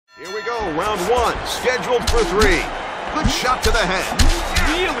Here we go, round one, scheduled for three. Good shot to the head.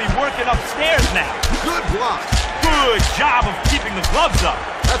 Really working upstairs now. Good block. Good job of keeping the gloves up.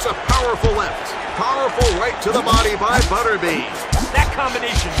 That's a powerful left. Powerful right to the body by Butterbean. That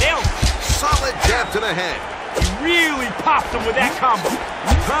combination nailed it. Solid jab to the head. He really popped him with that combo.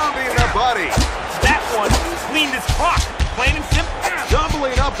 Pounding the body. That one cleaned his clock. Plain and simple.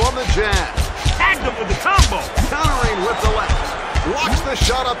 Doubling up on the jab. Tagged him with the combo. Countering with the left. Blocks the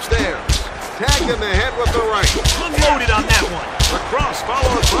shot upstairs. Tagged in the head with the right. Unloaded on that one. The cross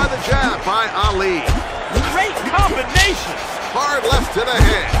followed by the jab by Ali. Great combination. Hard left to the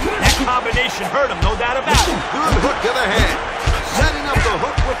head. That combination hurt him, no doubt about it. Good hook to the head. Setting up the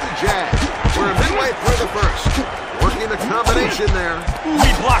hook with the jab. We're midway through the first. Working the combination there. Ooh,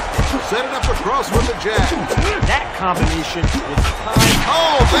 he blocked it. Setting up the cross with the jab. That combination was timed.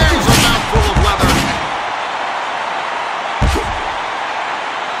 Oh, there's a mouthful of leather.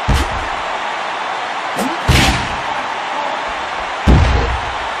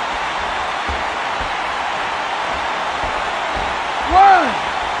 One,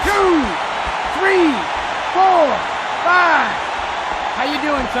 two, three, four, five. How you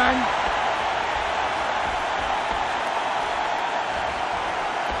doing, son?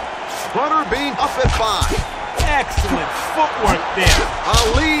 Butterbean up at 5. Excellent footwork there.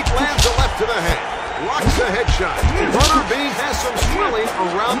 Ali lands a left to the head. Locks the headshot. Butterbean has some swelling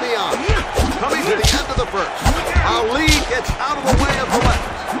around the eye. Coming to the end of the first. Ali gets out of the way of the left.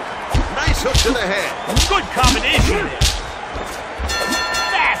 Nice hook to the head. Good combination there.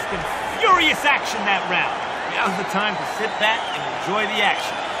 Fast and furious action that round. Now's the time to sit back and enjoy the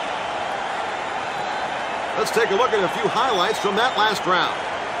action. Let's take a look at a few highlights from that last round.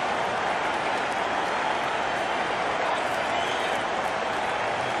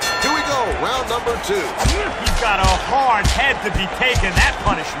 Here we go, round number 2. He's got a hard head to be taking that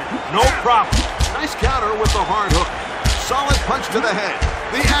punishment. No problem. Nice counter with the hard hook. Solid punch to the head.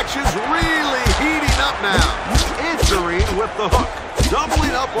 The action's really heating up now. Answering with the hook.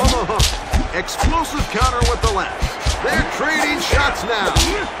 Doubling up on the hook. Explosive counter with the left. They're trading shots now.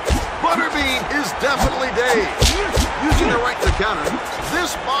 Butterbean is definitely dazed. Using the right to counter.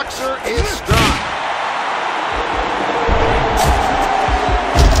 This boxer is stunned.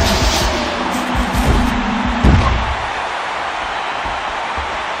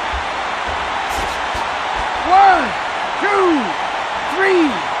 One, two, three,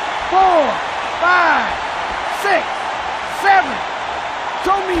 four, five, six, seven.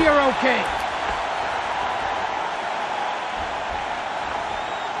 Show me you're okay.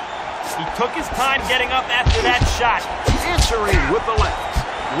 He took his time getting up after that shot. Answering with the left.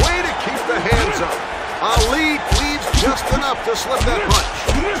 Way to keep the hands up. Ali leaves just enough to slip that punch.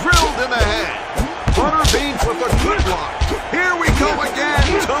 Drilled in the head. Butterbean with a good block. Here we go again,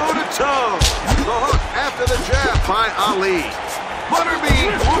 toe to toe. The hook after the jab by Ali.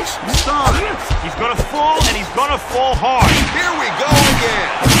 Butterbean looks stunned. He's gonna fall, and he's gonna fall hard. Here we go again.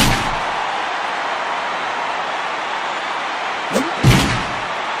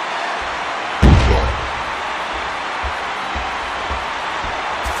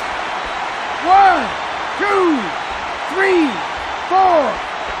 One, two, three, four,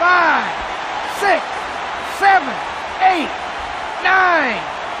 five, six, seven, 8, 9,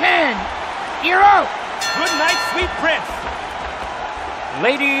 10. You're out. Good night, sweet prince.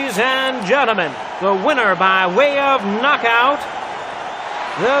 Ladies and gentlemen, the winner by way of knockout,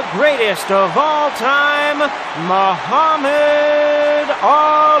 the greatest of all time, Muhammad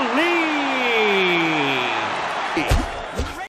Ali.